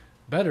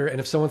better. And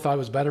if someone thought it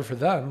was better for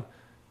them,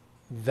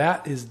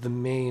 that is the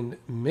main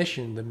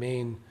mission, the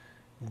main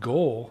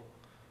goal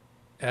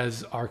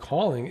as our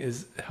calling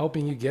is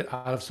helping you get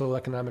out of solo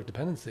economic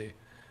dependency,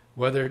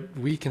 whether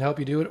we can help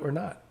you do it or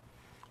not.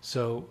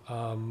 So,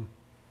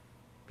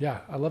 yeah,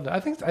 I love that. I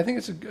think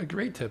it's a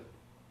great tip.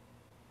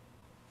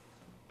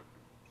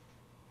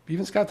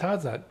 Even Scott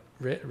Todd's not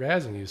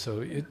razzing you,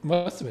 so it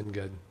must have been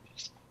good.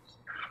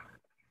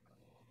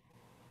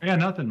 I got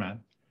nothing,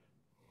 man.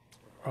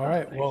 All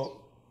right. Thanks.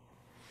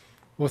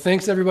 Well,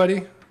 thanks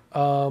everybody.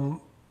 And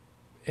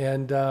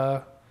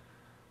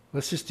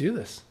let's just do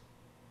this.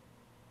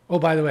 Oh,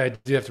 by the way, I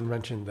do have to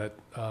mention that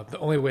the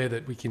only way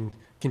that we can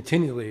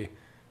continually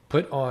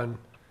put on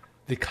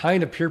the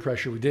kind of peer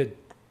pressure we did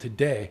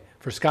today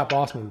for Scott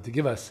Bossman to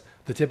give us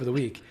the tip of the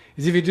week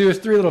is if you do us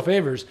three little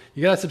favors.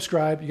 You got to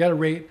subscribe, you got to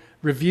rate,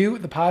 review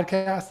the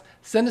podcast,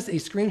 send us a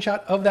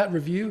screenshot of that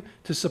review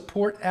to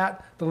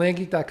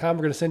support@thelandgeek.com.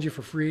 We're going to send you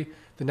for free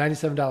the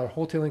 $97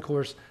 wholesaling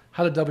course,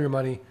 How to Double Your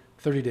Money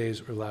 30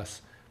 Days or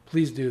Less.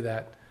 Please do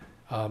that.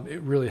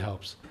 It really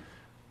helps.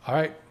 All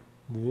right.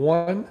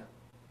 1,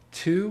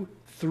 2,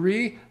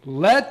 3.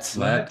 Let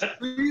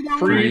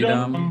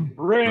freedom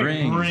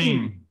ring.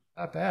 Ring.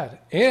 Not bad.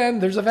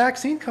 And there's a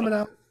vaccine coming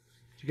out.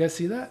 Did you guys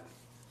see that?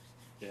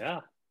 Yeah.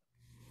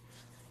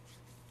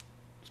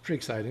 It's pretty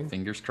exciting.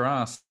 Fingers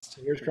crossed.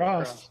 Fingers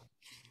crossed.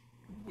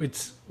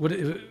 It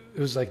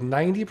was like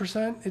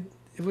 90% it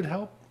would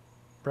help,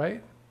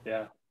 right?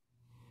 Yeah.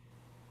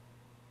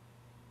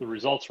 The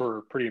results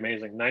were pretty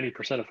amazing.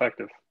 90%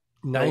 effective.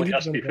 90% Only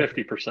has to be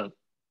 50%.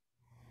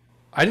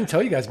 I didn't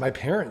tell you guys, my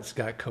parents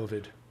got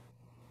COVID.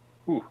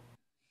 Ooh.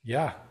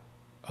 Yeah.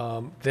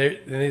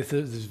 It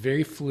was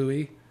very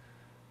fluey,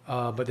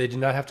 but they did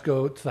not have to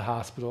go to the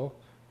hospital.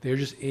 They were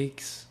just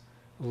aches,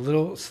 a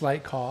little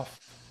slight cough.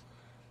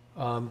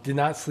 Did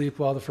not sleep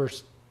well the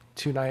first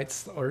 2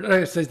 nights, or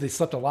it says they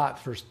slept a lot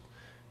the first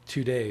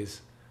 2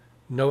 days.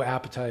 No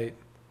appetite,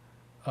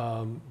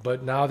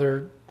 but now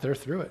they're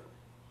through it.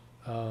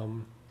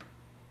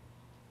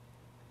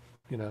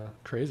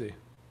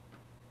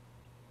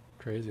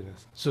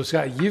 Craziness. So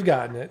Scott, you've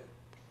gotten it.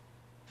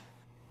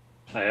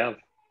 I have.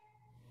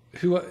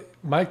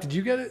 Mike, did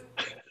you get it?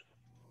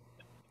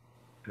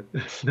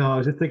 No, I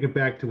was just thinking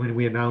back to when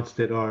we announced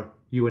it, or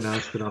you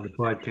announced it on the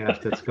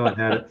podcast that Scott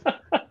had it.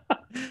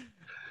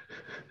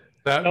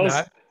 That was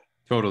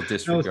Total That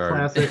was disregard.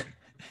 classic.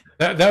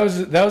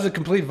 that was a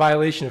complete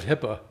violation of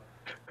HIPAA,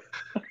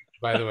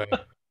 by the way.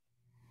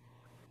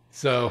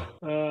 So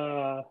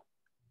Uh,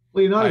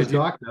 Well, you're not I his do-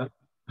 doctor.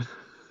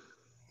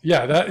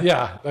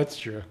 that's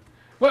true.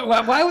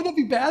 Why would that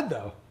be bad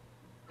though?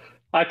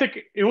 I think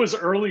it was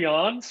early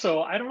on,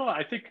 so I don't know.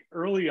 I think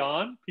early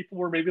on, people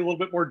were maybe a little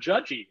bit more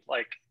judgy.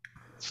 Like,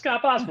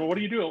 Scott Bossman, what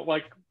are you doing?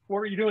 Like, what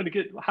are you doing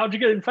how'd you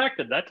get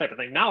infected? That type of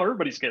thing. Now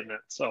everybody's getting it.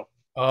 So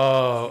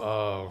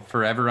Oh,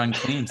 Forever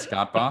unclean,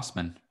 Scott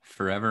Bossman.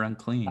 Forever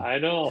unclean. I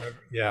know.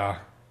 yeah.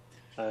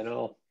 I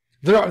know.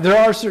 There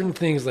are certain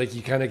things like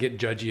you kind of get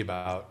judgy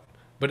about,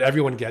 but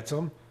everyone gets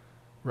them,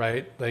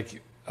 right?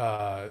 Like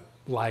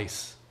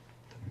lice,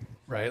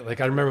 right? Like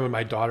I remember when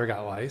my daughter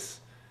got lice,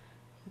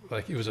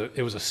 like it was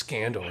a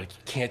scandal. Like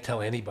you can't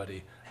tell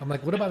anybody. I'm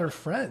like, what about her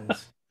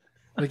friends?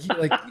 Like you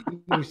get a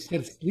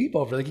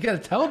sleepover. Like you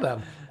got to tell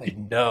them. Like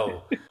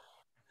no,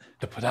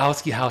 the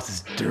Podolsky house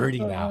is dirty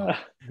now.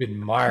 It's been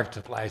marked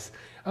with lice.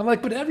 I'm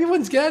like, but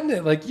everyone's getting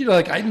it. Like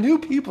like I knew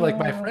people, like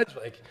my friends,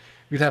 like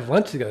we'd have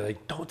lunch together.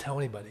 Like don't tell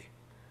anybody.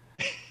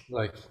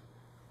 Like,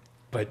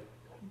 but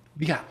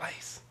we got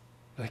lice.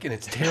 Like, and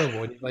it's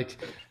terrible. And, like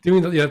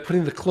doing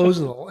putting the clothes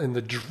in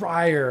the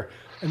dryer.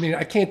 I mean,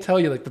 I can't tell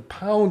you like the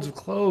pounds of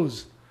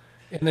clothes,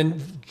 and then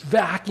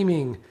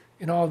vacuuming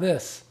and all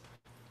this.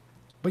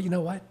 But you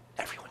know what?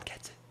 Everyone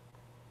gets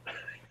it.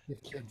 You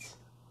have kids.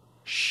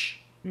 Shh.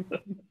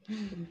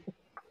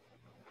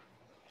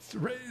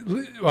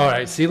 All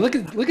right. See, look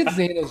at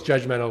Zaino's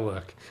judgmental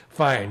look.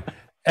 Fine.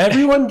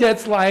 Everyone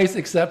gets lice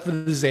except for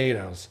the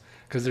Zainos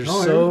because they're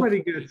No, so.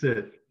 everybody gets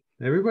it.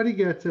 Everybody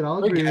gets it.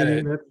 I'll I agree get with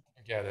it. you.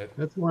 I get it.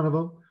 That's one of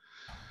them.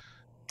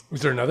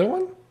 Was there another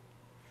one?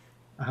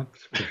 I'm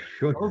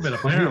sure. Orbit,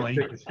 apparently.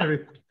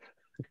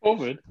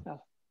 COVID.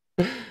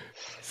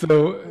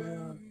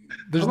 So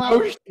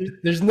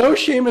there's no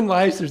shame in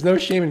lice. There's no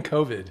shame in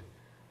COVID.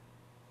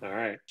 All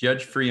right.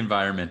 Judge-free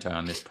environment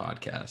on this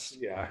podcast.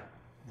 Yeah,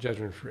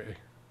 judgment free.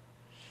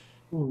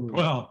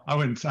 Well, I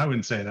wouldn't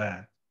say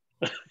that.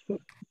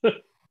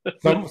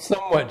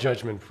 Somewhat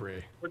judgment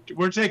free.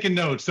 We're taking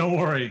notes. Don't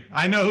worry.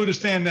 I know who to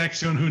stand next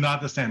to and who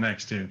not to stand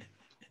next to.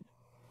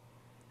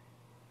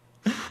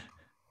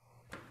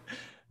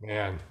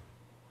 Man,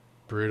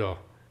 brutal.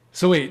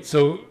 So wait,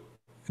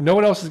 no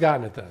one else has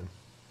gotten it then?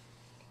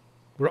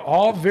 We're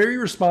all very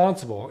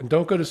responsible and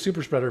don't go to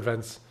super spreader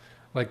events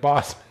like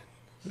Bossman.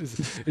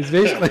 Is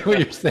basically what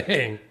you're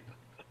saying.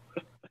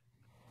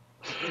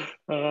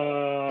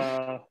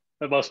 That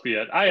must be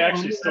it. I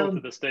actually still to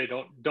this day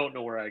don't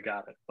know where I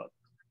got it, but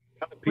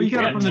Well, you got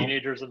we it had from the,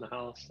 teenagers in the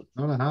house.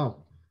 I don't know how.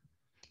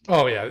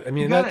 Oh yeah, I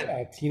mean You got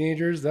that's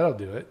teenagers. That'll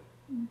do it.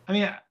 I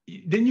mean,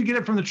 didn't you get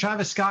it from the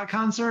Travis Scott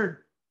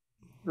concert?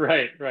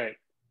 Right.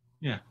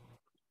 Yeah.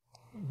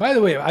 By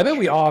the way, I bet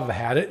we all have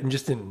had it and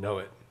just didn't know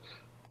it.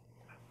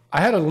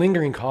 I had a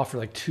lingering cough for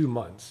like 2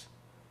 months.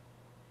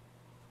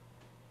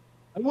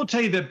 I will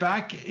tell you that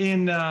back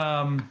in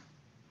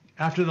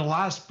after the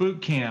last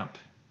boot camp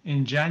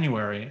in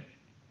January,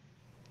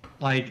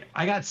 like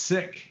I got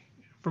sick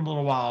for a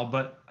little while,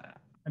 but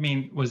I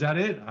mean, was that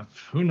it?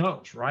 Who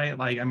knows, right?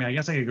 Like, I mean, I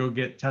guess I could go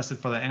get tested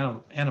for the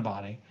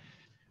antibody,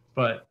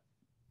 but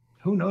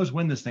who knows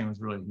when this thing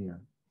was really here?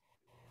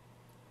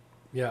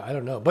 Yeah, I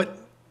don't know. But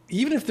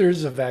even if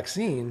there's a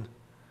vaccine,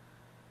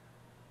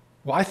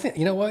 well, I think,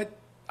 you know what?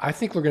 I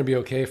think we're going to be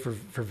okay for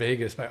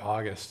Vegas by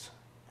August.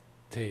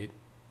 Tate,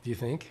 do you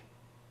think?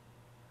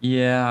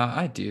 Yeah,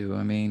 I do.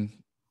 I mean,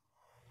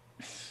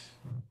 I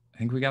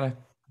think we got to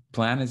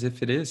plan as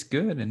if it is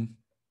good and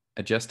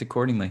adjust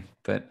accordingly.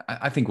 But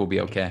I think we'll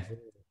be okay.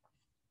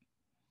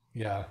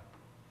 Yeah.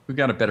 We've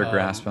got a better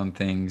grasp on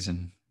things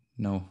and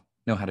know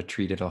how to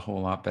treat it a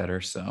whole lot better.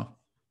 So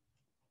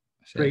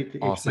Great to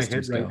all itch my head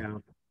systems right go.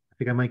 now. I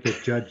think I might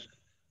get judged.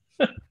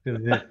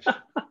 Gonna itch.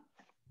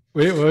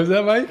 Wait, what was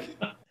that, Mike?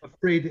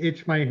 Afraid to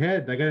itch my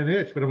head. I got an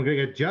itch, but I'm gonna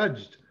get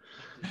judged.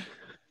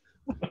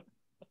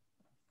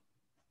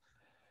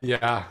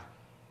 Yeah.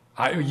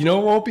 You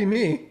know, it won't be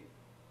me.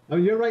 Oh,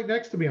 you're right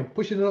next to me. I'm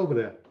pushing it over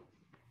there.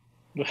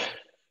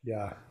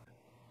 Yeah.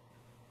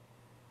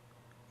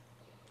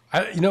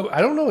 I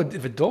don't know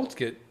if adults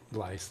get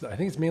lice. I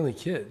think it's mainly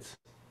kids.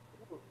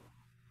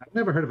 I've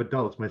never heard of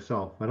adults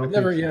myself. I don't I've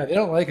never, think so. yeah, they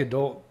don't like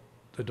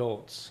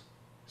adults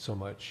so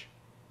much.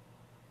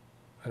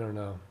 I don't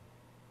know.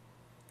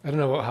 I don't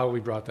know how we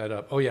brought that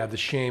up. Oh yeah, the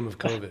shame of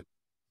COVID.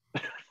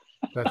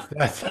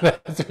 That's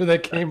where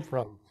that came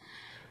from.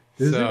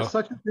 Is there So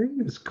such a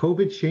thing as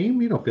COVID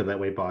shame? You don't feel that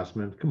way,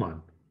 Bossman. Come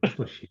on. There's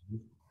no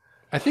shame.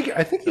 I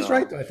think he's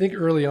right though. I think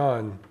early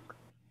on,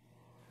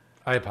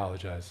 I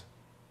apologize.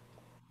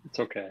 It's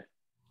okay.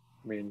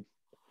 I mean,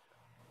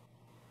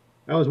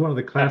 That was one of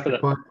the Half of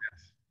classic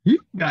podcasts. You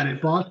got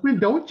it, Bossman,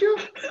 don't you?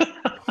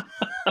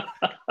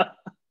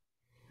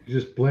 He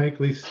just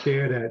blankly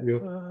stared at you.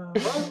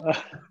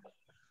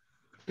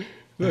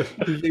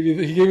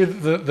 He gave me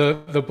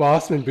the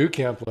Bossman boot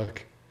camp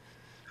look.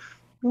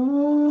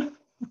 Oh.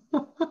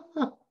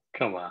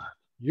 come on.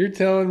 You're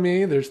telling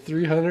me there's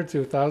 300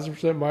 to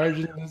 1,000%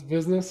 margin in this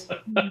business?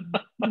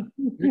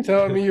 You're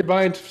telling me you're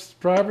buying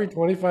property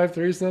 25,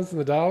 30 cents in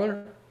the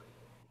dollar?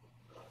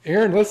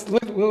 Aaron, let's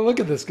look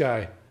at this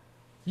guy.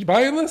 You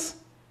buying this?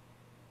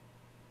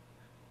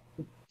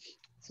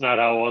 It's not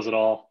how it was at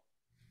all.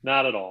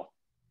 Not at all.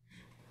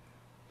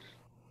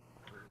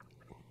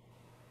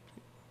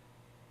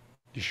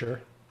 You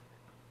sure?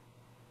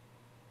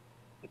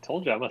 I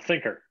told you I'm a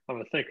thinker.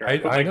 I'm a thinker. I I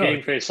put my know.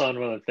 game face on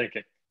when I'm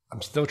thinking.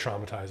 I'm still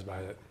traumatized by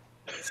it.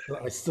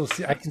 I still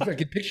see. I can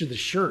picture the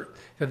shirt.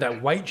 You had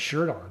that white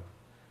shirt on.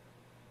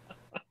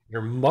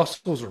 Your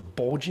muscles are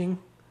bulging.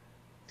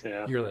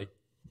 Yeah. You're like,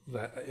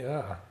 that.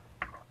 Yeah.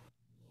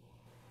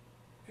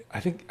 I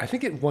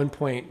think at one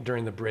point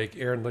during the break,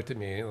 Aaron looked at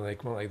me and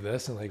like went like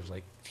this and like was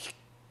like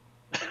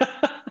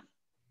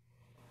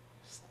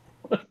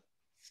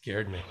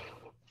scared me.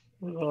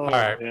 Oh, All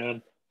right.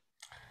 man.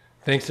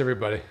 Thanks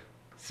everybody.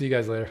 See you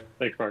guys later.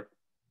 Thanks, Mark.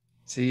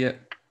 See ya.